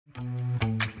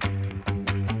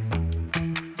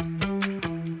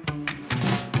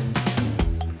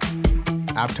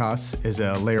Aptos is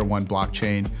a layer 1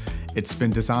 blockchain. It's been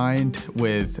designed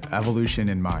with evolution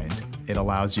in mind. It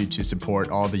allows you to support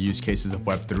all the use cases of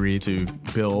Web3 to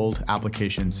build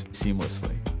applications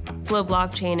seamlessly. Flow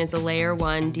blockchain is a layer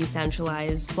 1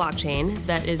 decentralized blockchain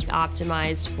that is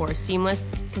optimized for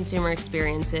seamless consumer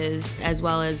experiences as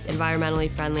well as environmentally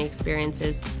friendly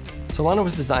experiences. Solana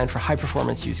was designed for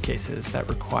high-performance use cases that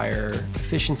require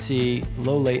efficiency,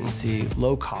 low latency,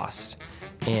 low cost.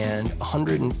 And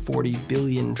 140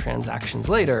 billion transactions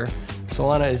later,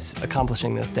 Solana is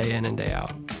accomplishing this day in and day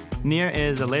out. Near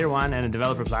is a layer 1 and a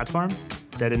developer platform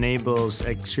that enables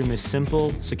extremely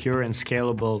simple, secure, and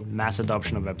scalable mass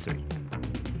adoption of Web3.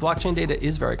 Blockchain data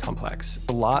is very complex.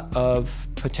 A lot of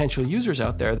potential users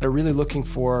out there that are really looking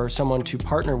for someone to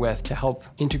partner with to help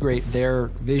integrate their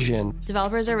vision.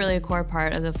 Developers are really a core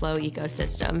part of the Flow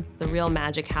ecosystem. The real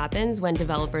magic happens when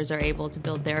developers are able to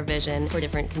build their vision for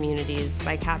different communities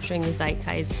by capturing the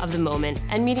zeitgeist of the moment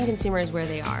and meeting consumers where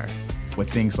they are. With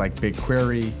things like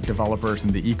BigQuery, developers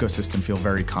in the ecosystem feel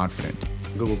very confident.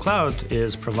 Google Cloud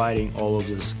is providing all of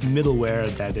this middleware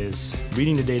that is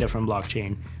reading the data from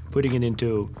blockchain, putting it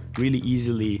into really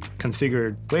easily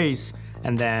configured ways,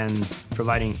 and then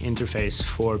providing interface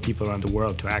for people around the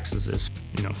world to access this,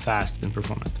 fast and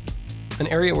performant. An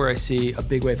area where I see a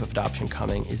big wave of adoption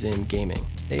coming is in gaming.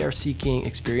 They are seeking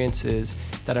experiences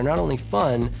that are not only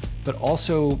fun, but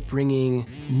also bringing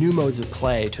new modes of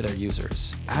play to their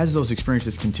users. As those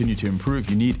experiences continue to improve,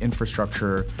 you need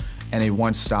infrastructure and a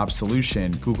one-stop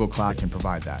solution. Google Cloud can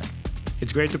provide that.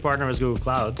 It's great to partner with Google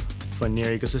Cloud for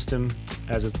Near ecosystem,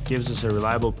 as it gives us a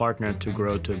reliable partner to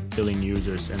grow to 1 billion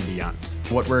users and beyond.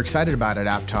 What we're excited about at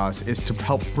Aptos is to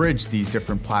help bridge these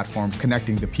different platforms,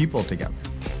 connecting the people together.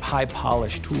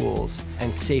 High-polished tools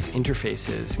and safe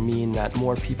interfaces mean that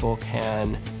more people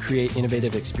can create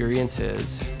innovative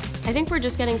experiences. I think we're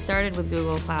just getting started with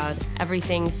Google Cloud.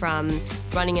 Everything from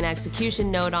running an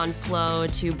execution node on Flow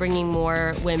to bringing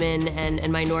more women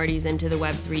and minorities into the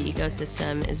Web3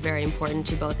 ecosystem is very important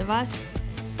to both of us.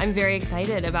 I'm very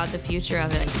excited about the future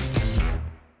of it.